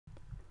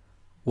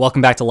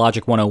Welcome back to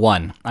Logic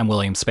 101. I'm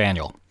William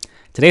Spaniel.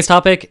 Today's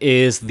topic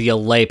is the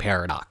Allais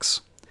paradox.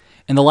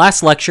 In the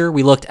last lecture,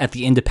 we looked at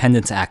the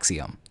independence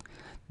axiom.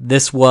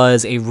 This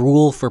was a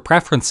rule for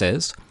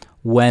preferences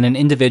when an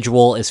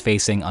individual is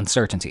facing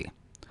uncertainty.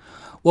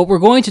 What we're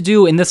going to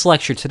do in this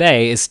lecture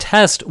today is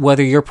test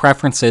whether your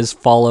preferences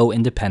follow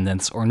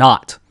independence or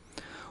not.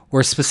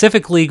 We're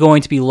specifically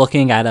going to be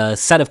looking at a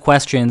set of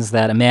questions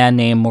that a man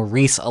named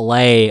Maurice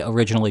Allais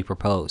originally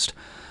proposed.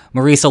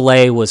 Maurice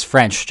Allais was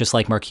French, just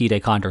like Marquis de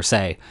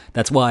Condorcet.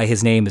 That's why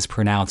his name is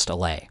pronounced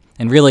Allais.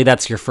 And really,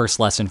 that's your first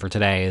lesson for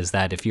today, is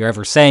that if you're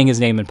ever saying his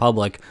name in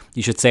public,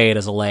 you should say it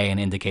as Allais and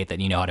indicate that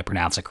you know how to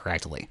pronounce it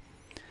correctly.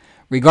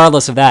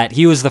 Regardless of that,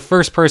 he was the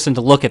first person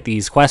to look at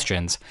these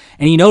questions,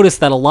 and he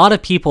noticed that a lot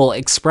of people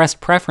expressed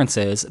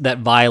preferences that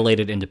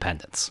violated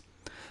independence.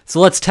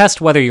 So let's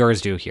test whether yours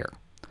do here.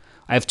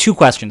 I have two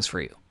questions for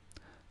you.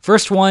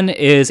 First one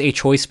is a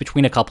choice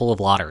between a couple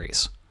of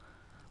lotteries.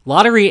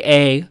 Lottery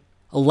A,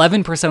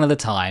 11% of the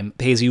time,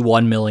 pays you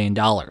 $1 million.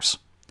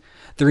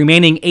 The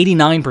remaining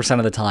 89%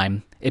 of the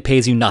time, it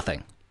pays you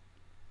nothing.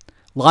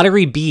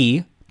 Lottery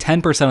B,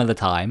 10% of the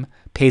time,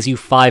 pays you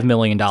 $5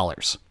 million.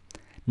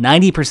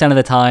 90% of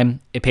the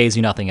time, it pays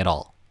you nothing at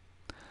all.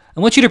 I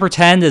want you to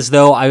pretend as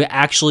though I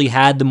actually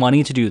had the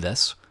money to do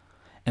this,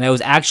 and I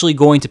was actually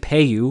going to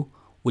pay you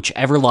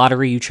whichever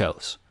lottery you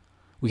chose.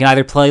 We can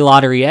either play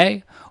Lottery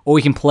A, or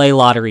we can play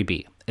Lottery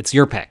B. It's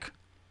your pick.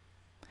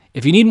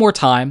 If you need more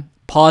time,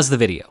 pause the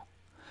video.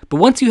 But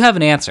once you have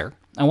an answer,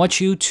 I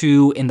want you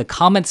to, in the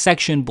comment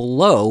section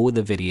below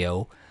the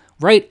video,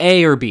 write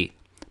A or B.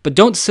 But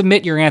don't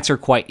submit your answer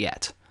quite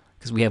yet,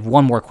 because we have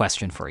one more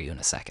question for you in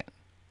a second.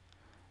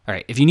 All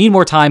right, if you need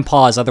more time,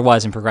 pause,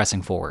 otherwise I'm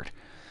progressing forward.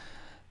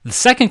 The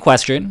second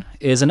question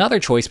is another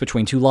choice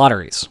between two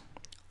lotteries.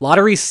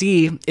 Lottery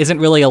C isn't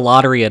really a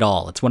lottery at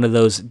all. It's one of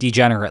those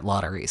degenerate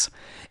lotteries.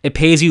 It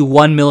pays you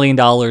 $1 million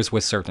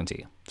with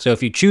certainty. So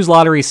if you choose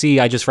Lottery C,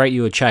 I just write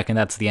you a check and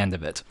that's the end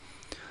of it.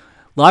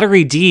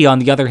 Lottery D, on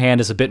the other hand,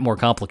 is a bit more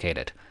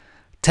complicated.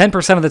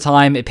 10% of the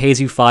time, it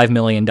pays you $5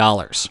 million.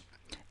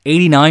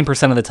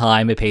 89% of the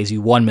time, it pays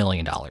you $1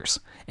 million.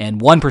 And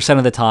 1%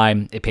 of the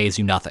time, it pays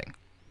you nothing.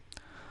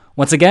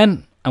 Once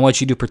again, I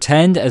want you to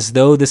pretend as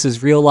though this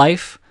is real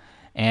life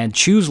and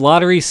choose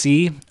Lottery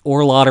C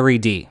or Lottery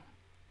D.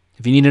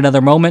 If you need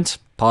another moment,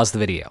 pause the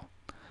video.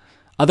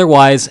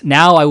 Otherwise,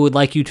 now I would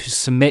like you to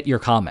submit your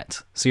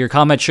comment. So your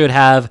comment should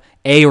have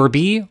A or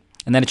B,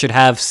 and then it should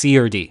have C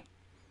or D.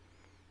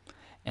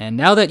 And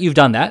now that you've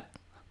done that,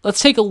 let's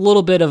take a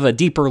little bit of a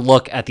deeper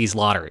look at these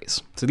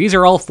lotteries. So these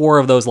are all four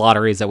of those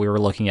lotteries that we were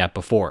looking at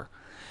before.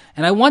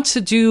 And I want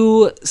to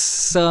do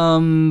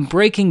some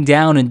breaking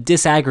down and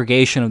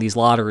disaggregation of these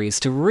lotteries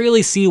to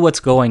really see what's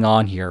going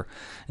on here.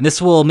 And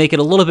this will make it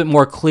a little bit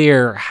more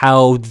clear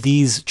how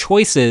these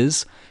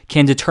choices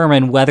can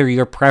determine whether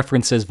your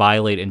preferences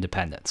violate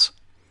independence.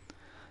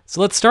 So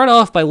let's start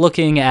off by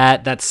looking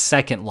at that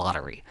second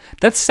lottery.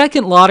 That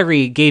second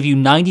lottery gave you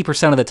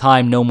 90% of the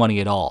time no money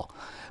at all.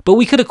 But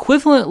we could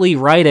equivalently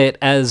write it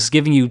as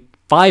giving you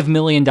 $5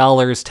 million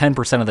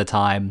 10% of the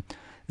time,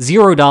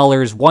 $0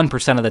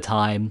 1% of the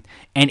time,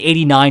 and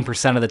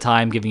 89% of the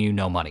time giving you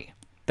no money.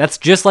 That's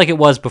just like it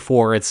was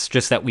before. It's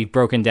just that we've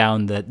broken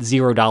down the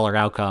 $0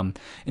 outcome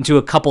into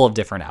a couple of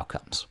different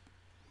outcomes.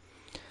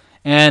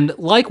 And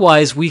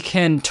likewise, we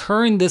can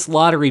turn this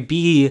Lottery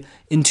B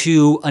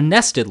into a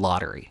nested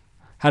lottery.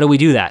 How do we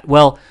do that?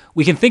 Well,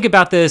 we can think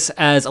about this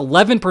as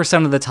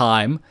 11% of the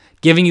time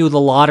giving you the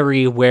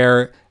lottery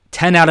where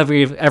 10 out of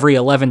every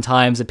 11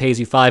 times it pays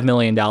you $5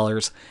 million,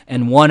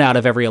 and 1 out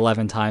of every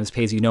 11 times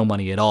pays you no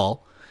money at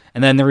all.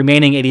 And then the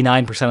remaining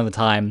 89% of the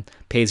time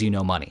pays you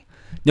no money.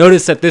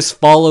 Notice that this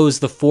follows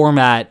the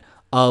format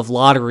of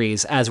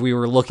lotteries as we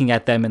were looking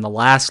at them in the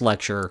last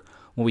lecture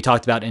when we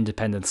talked about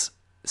independence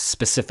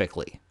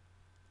specifically.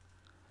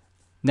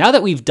 Now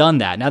that we've done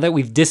that, now that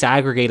we've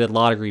disaggregated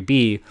Lottery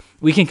B,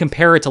 we can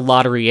compare it to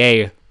Lottery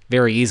A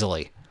very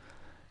easily.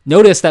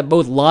 Notice that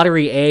both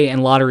Lottery A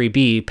and Lottery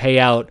B pay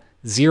out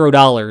 $0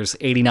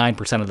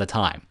 89% of the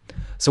time.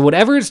 So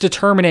whatever is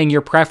determining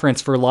your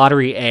preference for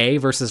Lottery A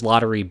versus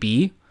Lottery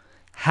B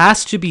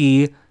has to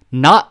be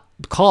not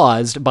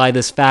caused by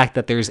this fact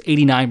that there's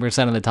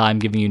 89% of the time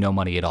giving you no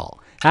money at all.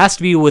 It has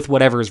to be with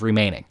whatever is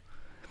remaining.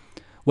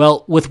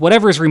 Well, with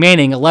whatever is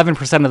remaining,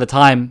 11% of the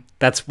time,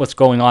 that's what's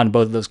going on in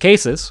both of those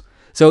cases.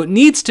 So it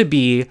needs to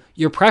be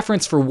your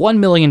preference for $1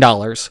 million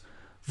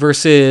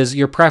versus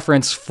your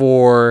preference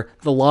for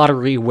the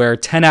lottery where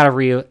 10 out of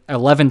every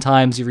 11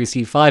 times you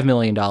receive $5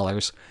 million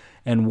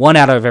and 1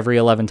 out of every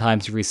 11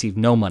 times you receive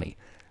no money.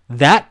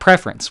 That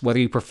preference, whether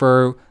you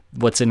prefer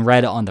what's in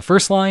red on the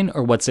first line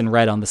or what's in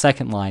red on the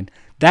second line,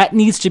 that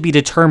needs to be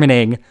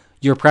determining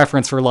your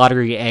preference for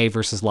Lottery A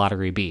versus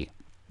Lottery B.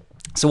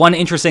 So one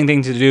interesting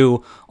thing to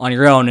do on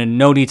your own, and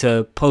no need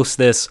to post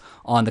this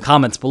on the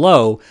comments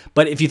below,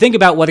 but if you think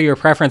about whether your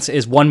preference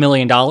is $1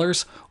 million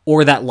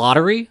or that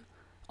lottery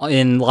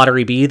in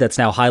Lottery B that's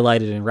now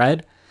highlighted in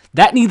red,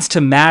 that needs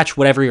to match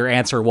whatever your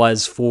answer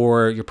was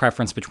for your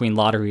preference between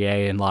Lottery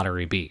A and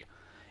Lottery B.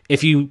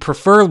 If you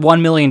prefer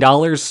 $1 million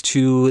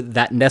to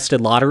that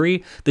nested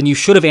lottery, then you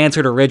should have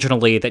answered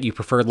originally that you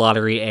preferred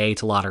lottery A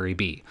to lottery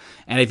B.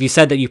 And if you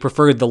said that you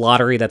preferred the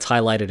lottery that's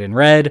highlighted in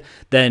red,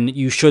 then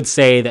you should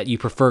say that you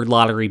preferred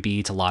lottery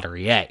B to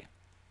lottery A.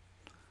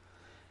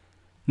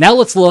 Now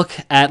let's look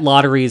at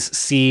lotteries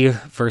C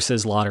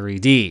versus lottery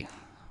D.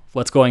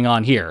 What's going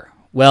on here?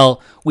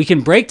 Well, we can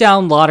break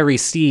down lottery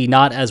C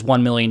not as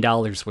 $1 million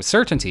with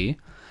certainty,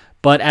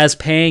 but as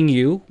paying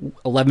you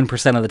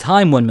 11% of the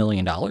time $1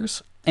 million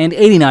and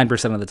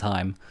 89% of the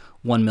time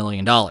 $1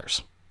 million.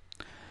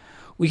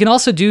 We can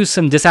also do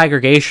some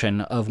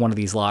disaggregation of one of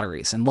these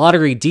lotteries. In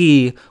lottery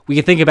D, we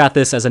can think about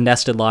this as a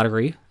nested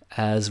lottery,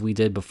 as we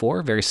did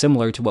before, very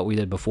similar to what we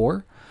did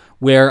before,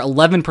 where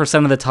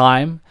 11% of the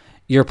time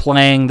you're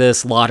playing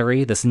this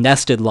lottery, this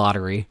nested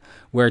lottery,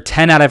 where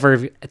 10 out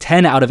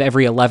of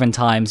every 11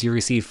 times you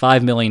receive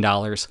 $5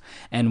 million,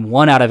 and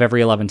 1 out of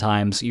every 11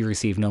 times you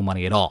receive no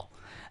money at all.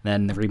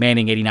 Then the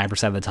remaining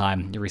 89% of the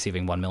time, you're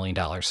receiving $1 million,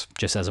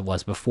 just as it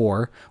was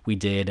before we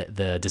did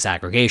the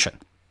disaggregation.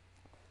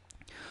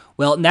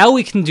 Well, now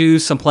we can do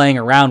some playing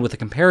around with the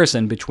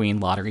comparison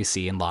between lottery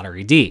C and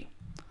lottery D.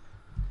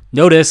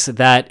 Notice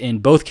that in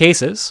both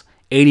cases,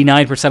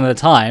 89% of the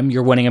time,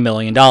 you're winning $1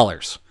 million.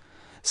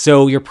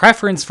 So your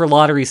preference for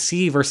lottery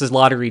C versus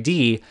lottery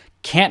D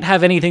can't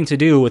have anything to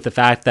do with the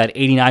fact that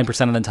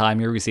 89% of the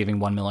time you're receiving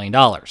 $1 million.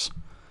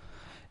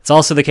 It's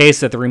also the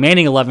case that the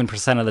remaining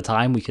 11% of the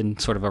time, we can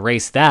sort of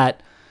erase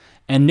that.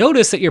 And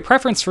notice that your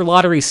preference for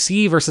lottery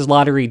C versus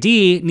lottery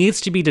D needs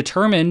to be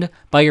determined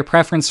by your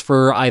preference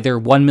for either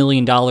 $1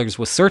 million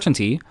with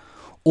certainty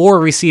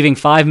or receiving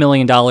 $5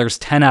 million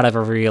 10 out of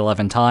every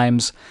 11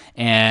 times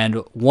and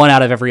 1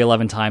 out of every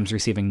 11 times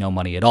receiving no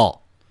money at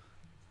all.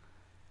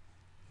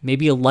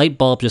 Maybe a light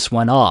bulb just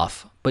went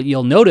off, but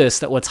you'll notice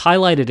that what's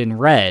highlighted in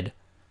red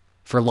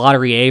for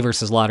lottery A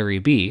versus lottery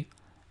B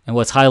and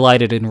what's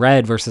highlighted in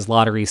red versus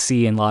lottery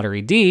C and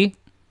lottery D,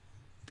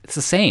 it's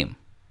the same.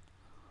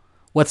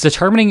 What's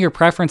determining your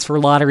preference for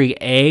lottery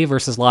A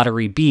versus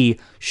lottery B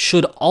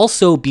should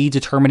also be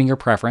determining your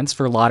preference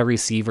for lottery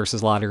C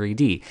versus lottery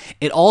D.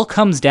 It all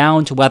comes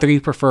down to whether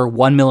you prefer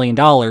 $1 million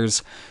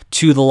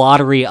to the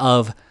lottery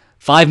of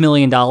 $5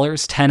 million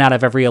 10 out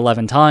of every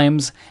 11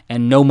 times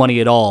and no money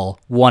at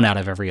all 1 out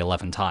of every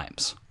 11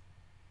 times.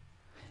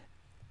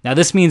 Now,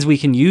 this means we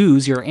can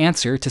use your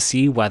answer to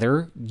see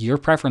whether your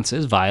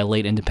preferences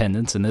violate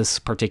independence in this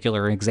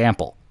particular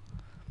example.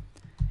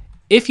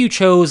 If you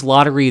chose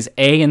lotteries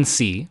A and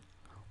C,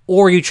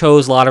 or you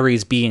chose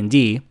lotteries B and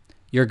D,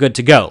 you're good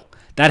to go.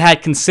 That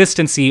had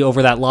consistency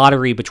over that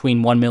lottery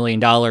between $1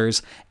 million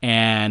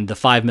and the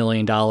 $5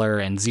 million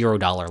and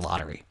 $0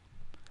 lottery.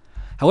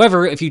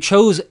 However, if you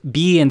chose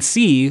B and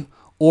C,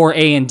 or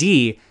A and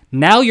D,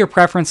 now your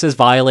preferences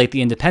violate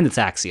the independence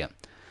axiom.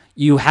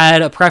 You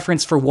had a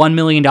preference for $1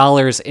 million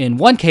in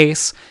one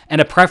case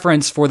and a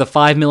preference for the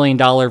 $5 million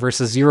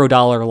versus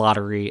 $0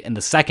 lottery in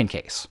the second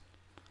case.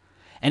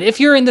 And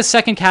if you're in the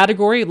second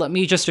category, let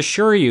me just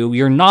assure you,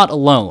 you're not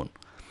alone.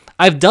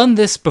 I've done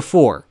this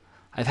before.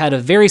 I've had a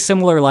very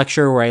similar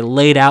lecture where I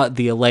laid out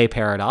the Allais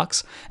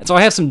paradox, and so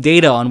I have some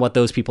data on what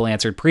those people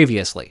answered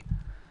previously.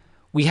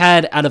 We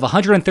had, out of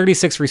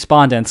 136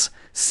 respondents,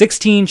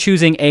 16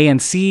 choosing A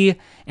and C,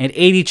 and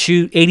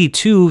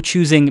 82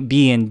 choosing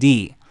B and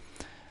D.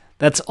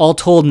 That's all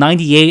told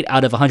 98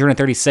 out of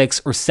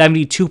 136, or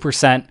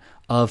 72%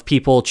 of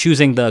people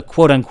choosing the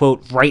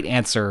quote-unquote right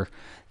answer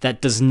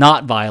that does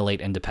not violate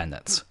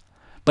independence.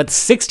 But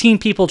 16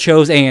 people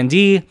chose A and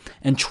D,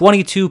 and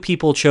 22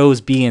 people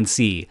chose B and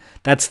C.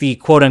 That's the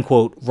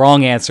quote-unquote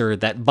wrong answer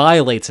that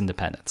violates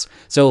independence.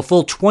 So a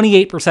full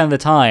 28% of the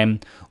time,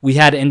 we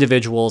had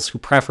individuals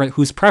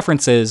whose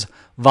preferences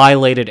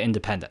violated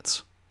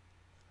independence.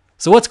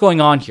 So what's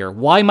going on here?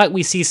 Why might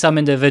we see some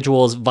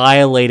individuals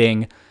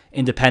violating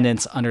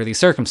independence under these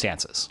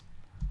circumstances?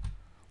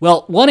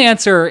 Well, one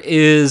answer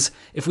is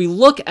if we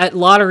look at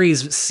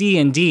lotteries C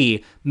and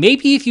D,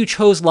 maybe if you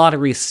chose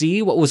lottery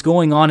C, what was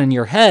going on in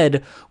your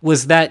head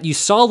was that you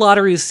saw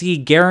lottery C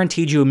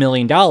guaranteed you $1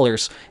 million,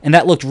 and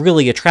that looked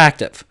really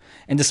attractive.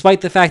 And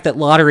despite the fact that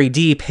lottery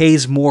D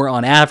pays more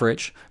on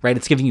average, right,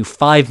 it's giving you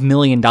 $5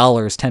 million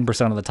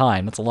 10% of the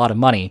time. That's a lot of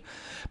money.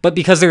 But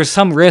because there's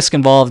some risk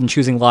involved in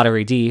choosing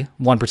lottery D,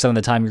 1% of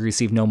the time you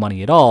receive no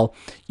money at all,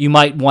 you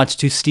might want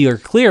to steer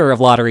clear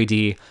of lottery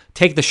D,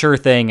 take the sure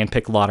thing, and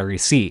pick lottery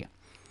C.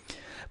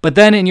 But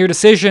then in your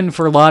decision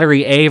for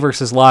lottery A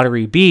versus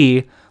lottery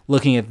B,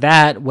 looking at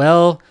that,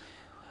 well,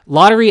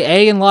 lottery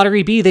A and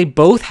lottery B, they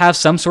both have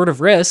some sort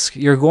of risk.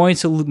 You're going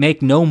to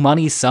make no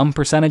money some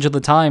percentage of the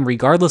time,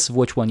 regardless of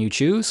which one you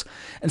choose.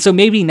 And so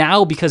maybe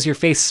now, because you're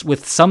faced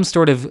with some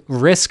sort of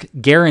risk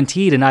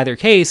guaranteed in either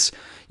case,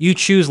 you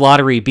choose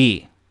lottery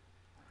B.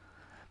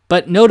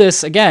 But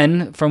notice,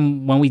 again,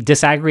 from when we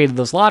disaggregated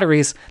those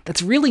lotteries,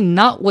 that's really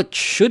not what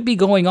should be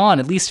going on,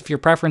 at least if your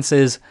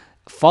preferences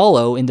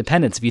follow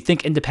independence. If you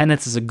think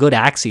independence is a good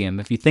axiom,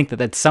 if you think that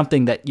that's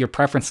something that your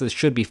preferences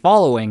should be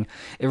following,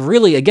 it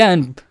really,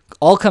 again,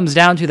 all comes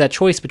down to that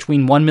choice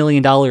between $1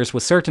 million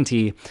with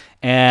certainty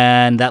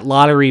and that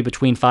lottery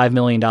between $5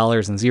 million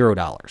and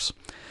 $0.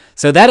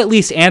 So that at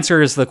least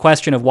answers the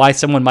question of why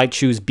someone might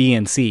choose B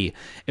and C.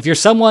 If you're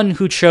someone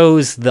who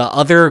chose the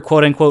other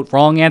quote-unquote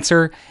wrong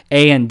answer,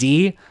 A and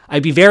D,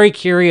 I'd be very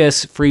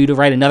curious for you to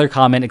write another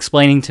comment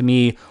explaining to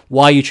me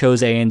why you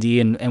chose A and D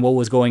and what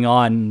was going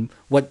on,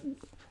 what,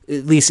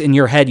 at least in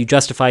your head, you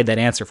justified that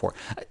answer for.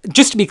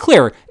 Just to be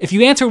clear, if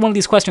you answered one of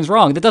these questions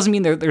wrong, that doesn't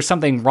mean there's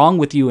something wrong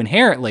with you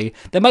inherently.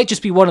 That might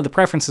just be one of the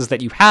preferences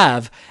that you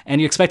have,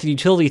 and your expected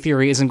utility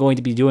theory isn't going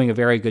to be doing a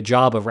very good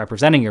job of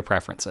representing your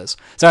preferences.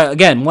 So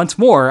again, once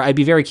more, I'd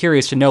be very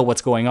curious to know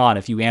what's going on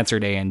if you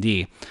answered A and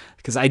D,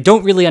 because I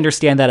don't really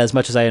understand that as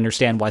much as I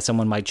understand why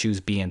someone might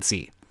choose B and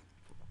C.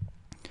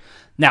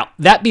 Now,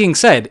 that being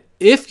said,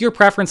 if your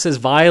preferences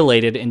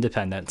violated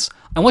independence,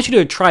 I want you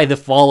to try the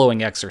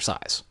following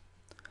exercise.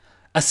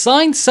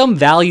 Assign some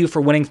value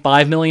for winning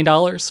 $5 million,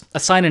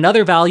 assign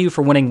another value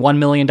for winning $1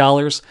 million,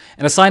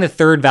 and assign a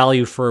third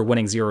value for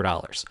winning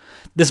 $0.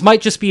 This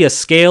might just be a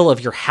scale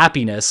of your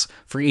happiness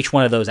for each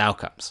one of those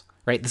outcomes,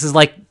 right? This is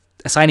like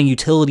assigning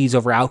utilities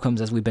over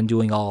outcomes as we've been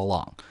doing all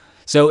along.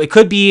 So it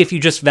could be if you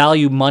just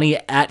value money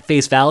at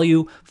face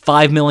value,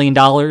 $5 million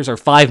or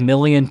 5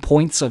 million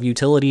points of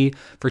utility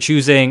for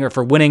choosing or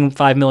for winning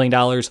 $5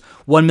 million,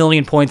 1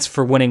 million points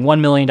for winning $1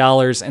 million,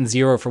 and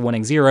 0 for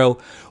winning 0.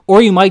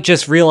 Or you might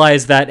just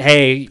realize that,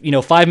 hey,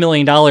 $5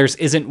 million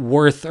isn't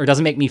worth or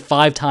doesn't make me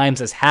 5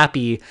 times as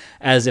happy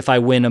as if I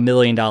win $1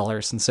 million.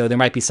 And so there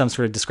might be some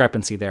sort of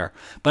discrepancy there.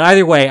 But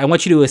either way, I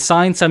want you to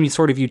assign some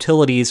sort of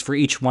utilities for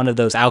each one of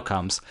those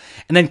outcomes.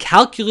 And then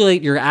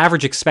calculate your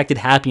average expected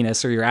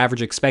happiness or your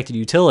average expected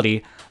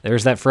utility,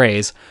 there's that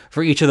phrase,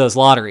 for each of those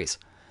lotteries.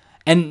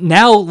 And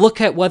now look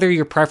at whether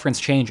your preference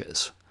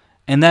changes.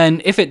 And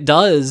then if it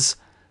does,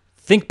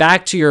 think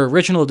back to your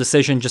original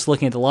decision just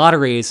looking at the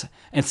lotteries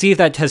and see if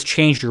that has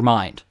changed your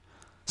mind.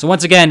 So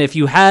once again, if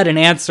you had an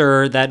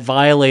answer that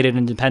violated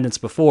independence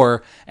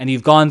before and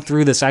you've gone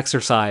through this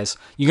exercise,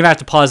 you're going to have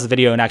to pause the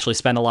video and actually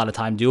spend a lot of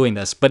time doing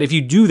this. But if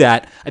you do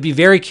that, I'd be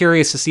very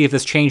curious to see if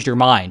this changed your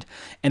mind.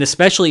 And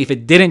especially if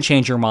it didn't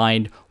change your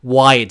mind,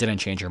 why it didn't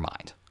change your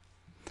mind.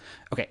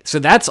 Okay, so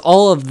that's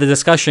all of the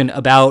discussion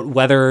about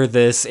whether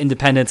this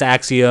independence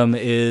axiom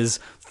is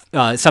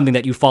something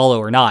that you follow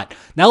or not.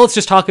 Now let's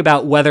just talk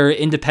about whether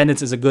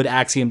independence is a good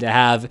axiom to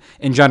have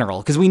in general,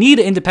 because we need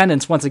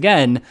independence, once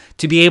again,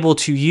 to be able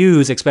to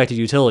use expected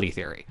utility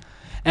theory.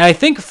 And I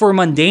think for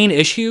mundane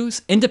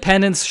issues,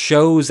 independence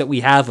shows that we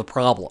have a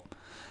problem.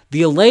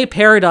 The Allais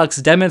paradox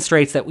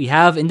demonstrates that we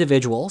have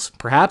individuals,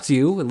 perhaps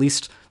you, at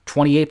least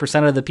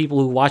 28% of the people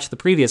who watched the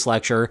previous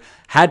lecture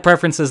had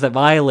preferences that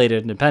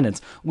violated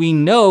independence. We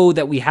know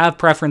that we have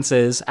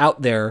preferences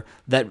out there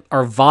that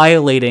are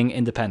violating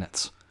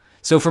independence.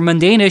 So for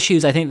mundane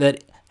issues, I think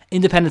that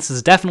independence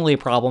is definitely a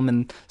problem,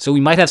 and so we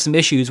might have some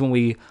issues when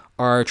we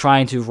are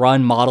trying to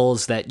run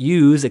models that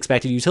use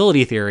expected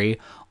utility theory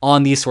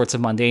on these sorts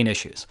of mundane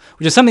issues,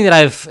 which is something that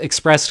I've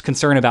expressed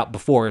concern about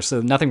before,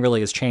 so nothing really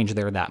has changed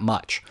there that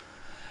much.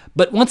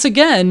 But once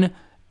again,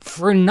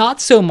 for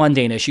not so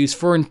mundane issues,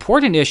 for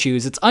important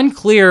issues, it's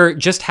unclear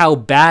just how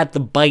bad the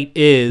bite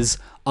is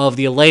of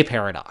the Allais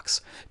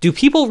paradox. Do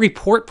people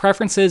report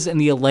preferences in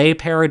the Allais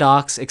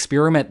paradox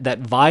experiment that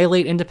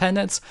violate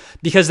independence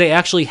because they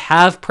actually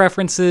have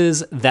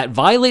preferences that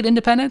violate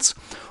independence,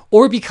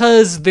 or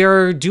because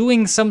they're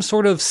doing some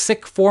sort of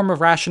sick form of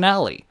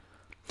rationality?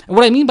 And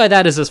what I mean by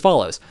that is as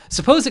follows.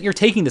 Suppose that you're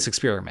taking this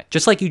experiment,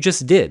 just like you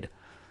just did.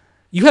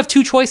 You have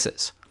two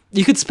choices.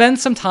 You could spend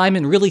some time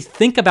and really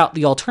think about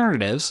the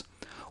alternatives,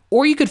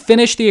 or you could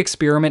finish the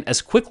experiment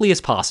as quickly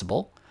as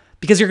possible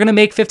because you're going to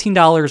make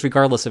 $15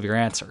 regardless of your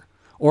answer.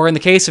 Or in the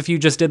case if you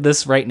just did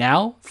this right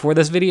now for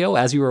this video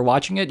as you were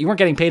watching it, you weren't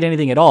getting paid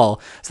anything at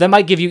all, so that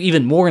might give you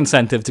even more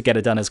incentive to get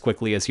it done as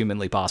quickly as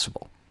humanly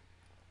possible.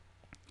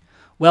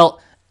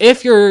 Well,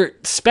 if you're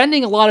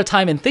spending a lot of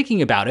time in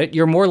thinking about it,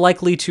 you're more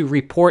likely to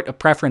report a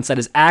preference that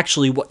is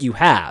actually what you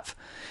have.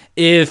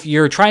 If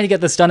you're trying to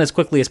get this done as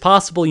quickly as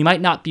possible, you might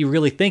not be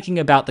really thinking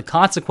about the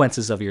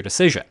consequences of your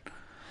decision.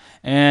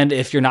 And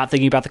if you're not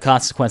thinking about the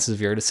consequences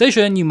of your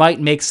decision, you might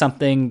make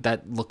something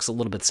that looks a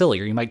little bit silly,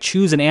 or you might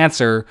choose an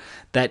answer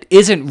that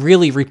isn't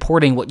really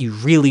reporting what you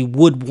really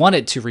would want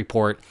it to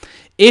report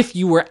if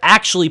you were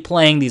actually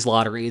playing these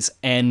lotteries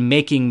and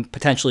making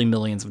potentially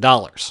millions of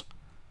dollars.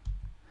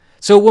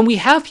 So when we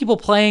have people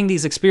playing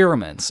these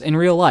experiments in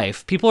real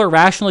life, people are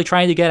rationally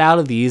trying to get out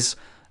of these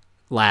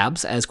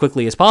labs as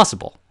quickly as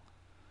possible.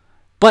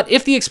 But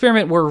if the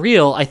experiment were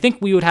real, I think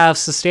we would have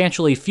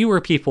substantially fewer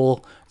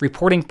people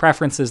reporting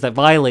preferences that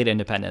violate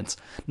independence,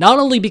 not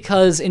only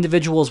because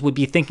individuals would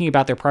be thinking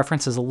about their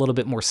preferences a little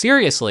bit more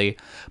seriously,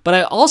 but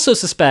I also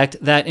suspect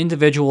that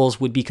individuals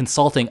would be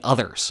consulting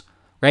others,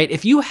 right?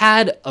 If you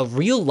had a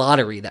real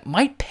lottery that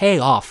might pay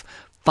off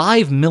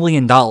 $5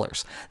 million,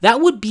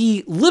 that would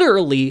be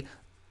literally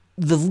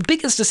the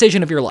biggest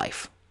decision of your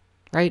life.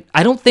 Right?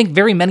 I don't think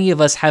very many of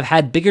us have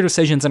had bigger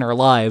decisions in our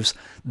lives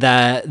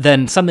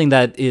than something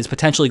that is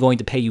potentially going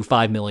to pay you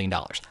 $5 million.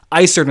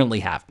 I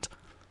certainly haven't.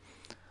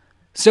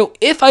 So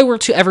if I were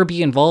to ever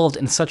be involved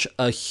in such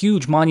a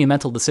huge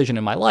monumental decision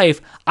in my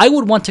life, I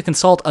would want to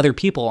consult other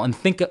people and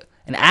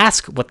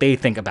ask what they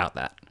think about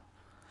that.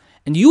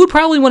 And you would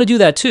probably want to do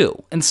that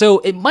too. And so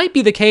it might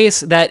be the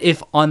case that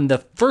if on the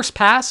first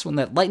pass, when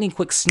that lightning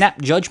quick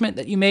snap judgment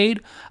that you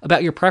made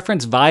about your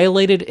preference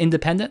violated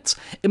independence,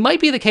 it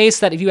might be the case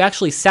that if you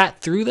actually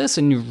sat through this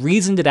and you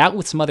reasoned it out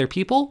with some other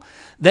people,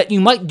 that you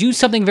might do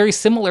something very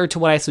similar to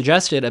what I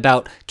suggested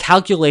about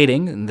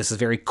calculating, and this is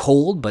very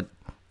cold, but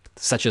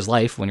such is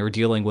life when you're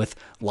dealing with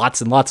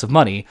lots and lots of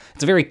money.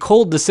 It's a very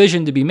cold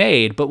decision to be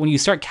made, but when you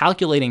start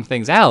calculating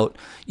things out,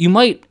 you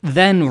might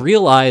then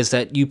realize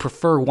that you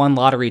prefer one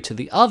lottery to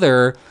the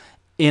other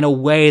in a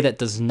way that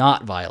does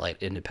not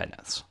violate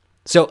independence.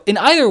 So in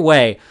either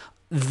way,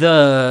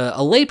 the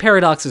Allais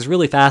paradox is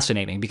really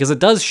fascinating because it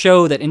does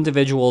show that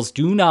individuals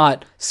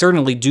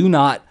certainly do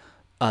not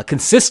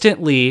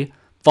consistently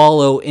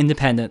follow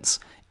independence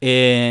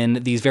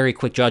in these very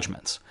quick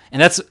judgments.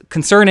 And that's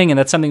concerning, and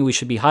that's something we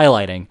should be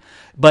highlighting.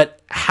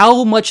 But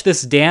how much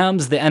this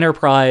damns the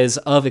enterprise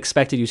of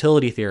expected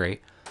utility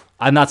theory,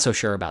 I'm not so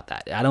sure about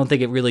that. I don't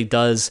think it really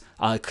does,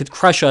 could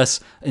crush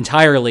us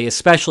entirely,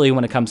 especially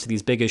when it comes to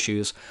these big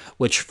issues,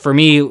 which for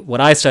me,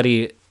 what I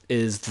study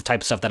is the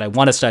type of stuff that I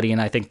want to study,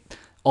 and I think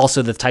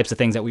also the types of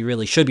things that we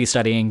really should be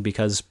studying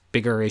because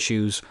bigger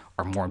issues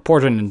are more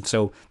important, and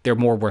so they're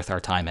more worth our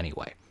time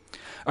anyway.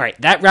 All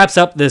right, that wraps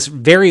up this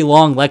very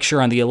long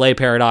lecture on the Allais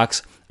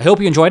paradox. I hope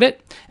you enjoyed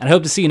it, and I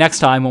hope to see you next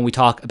time when we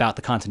talk about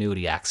the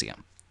continuity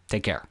axiom.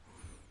 Take care.